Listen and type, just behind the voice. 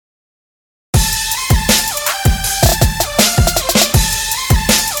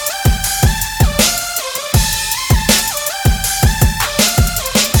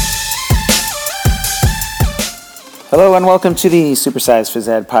Hello and welcome to the Supersize Phys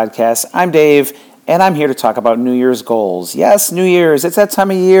Ed podcast. I'm Dave, and I'm here to talk about New Year's goals. Yes, New Year's, it's that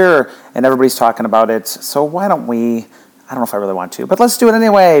time of year, and everybody's talking about it, so why don't we, I don't know if I really want to, but let's do it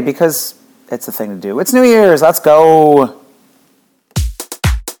anyway, because it's the thing to do. It's New Year's, let's go!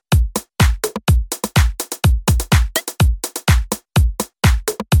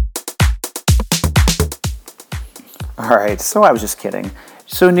 All right, so I was just kidding.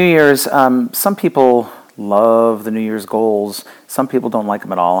 So New Year's, some people love the New Year's goals. Some people don't like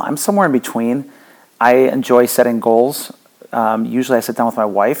them at all. I'm somewhere in between. I enjoy setting goals. Usually I sit down with my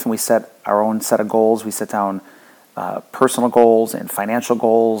wife and we set our own set of goals. We set down personal goals and financial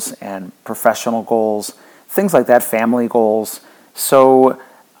goals and professional goals, things like that, family goals. So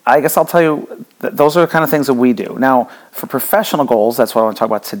I guess I'll tell you that those are the kind of things that we do. Now, for professional goals, that's what I want to talk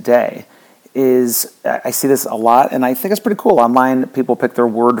about today, is I see this a lot, and I think it's pretty cool. Online, people pick their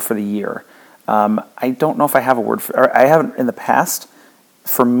word for the year. I don't know if I have a word for, or I haven't in the past.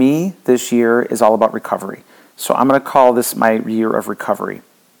 For me, this year is all about recovery. So I'm going to call this my year of recovery.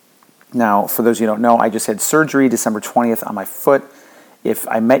 Now, for those of you who don't know, I just had surgery December 20th on my foot. If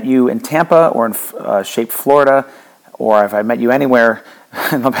I met you in Tampa or in Shape, Florida, or if I met you anywhere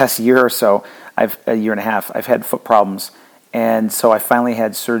in the past year or so, a year and a half, I've had foot problems. And so I finally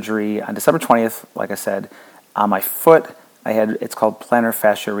had surgery on December 20th, like I said, on my foot. It's called plantar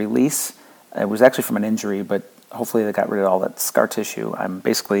fascia release. It was actually from an injury, but hopefully they got rid of all that scar tissue. I haven't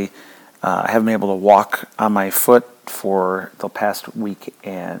been able to walk on my foot for the past week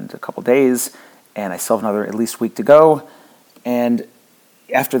and a couple days, and I still have another at least week to go. And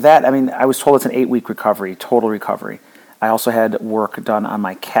after that, I was told it's an 8-week recovery, total recovery. I also had work done on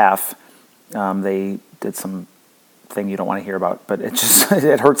my calf. They did some thing you don't want to hear about, but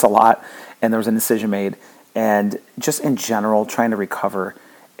it hurts a lot, and there was an incision made. And just in general, trying to recover,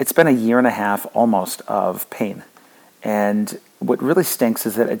 it's been a year and a half almost of pain. And what really stinks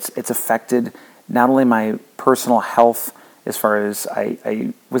is that it's affected not only my personal health, as far as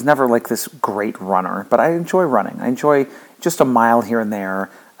I was never like this great runner, but I enjoy running. I enjoy just a mile here and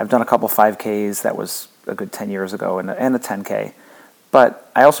there. I've done a couple 5Ks, that was a good 10 years ago, and a 10K. But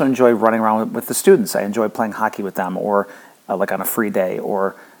I also enjoy running around with the students. I enjoy playing hockey with them, or like on a free day,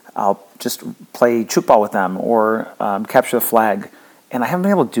 or I'll just play chook ball with them, or capture the flag. And I haven't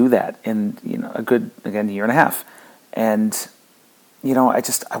been able to do that in a good, again, year and a half. And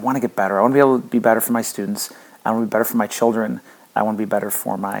I want to get better. I want to be able to be better for my students. I want to be better for my children. I want to be better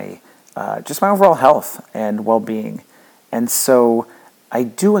for my just my overall health and well-being. And so I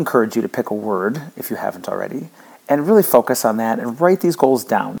do encourage you to pick a word, if you haven't already, and really focus on that and write these goals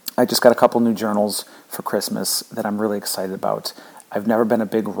down. I just got a couple new journals for Christmas that I'm really excited about. I've never been a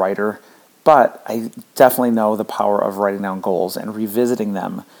big writer, but I definitely know the power of writing down goals and revisiting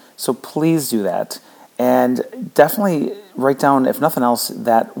them. So please do that. And definitely write down, if nothing else,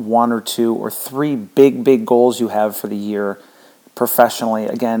 that 1 or 2 or 3 big goals you have for the year professionally.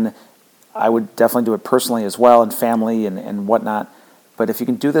 Again, I would definitely do it personally as well, and family and whatnot. But if you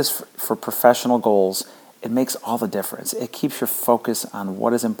can do this for professional goals, it makes all the difference. It keeps your focus on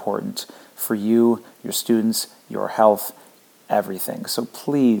what is important for you, your students, your health, everything. So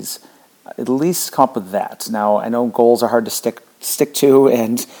please, at least come up with that. Now, I know goals are hard to stick to,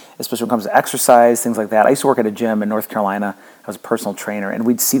 and especially when it comes to exercise, things like that. I used to work at a gym in North Carolina. I was a personal trainer, and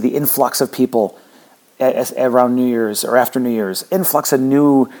we'd see the influx of people around New Year's or after New Year's, influx of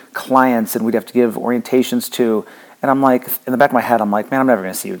new clients, and we'd have to give orientations to. And I'm like, in the back of my head, I'm like, man, I'm never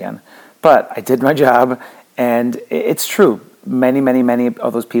going to see you again. But I did my job, and it's true. Many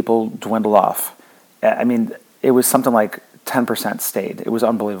of those people dwindled off. It was something like 10% stayed. It was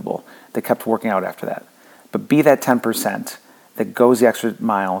unbelievable. They kept working out after that. But be that 10% that goes the extra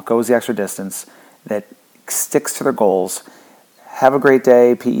mile, goes the extra distance, that sticks to their goals. Have a great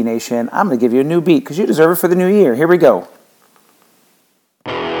day, PE Nation. I'm going to give you a new beat because you deserve it for the new year. Here we go.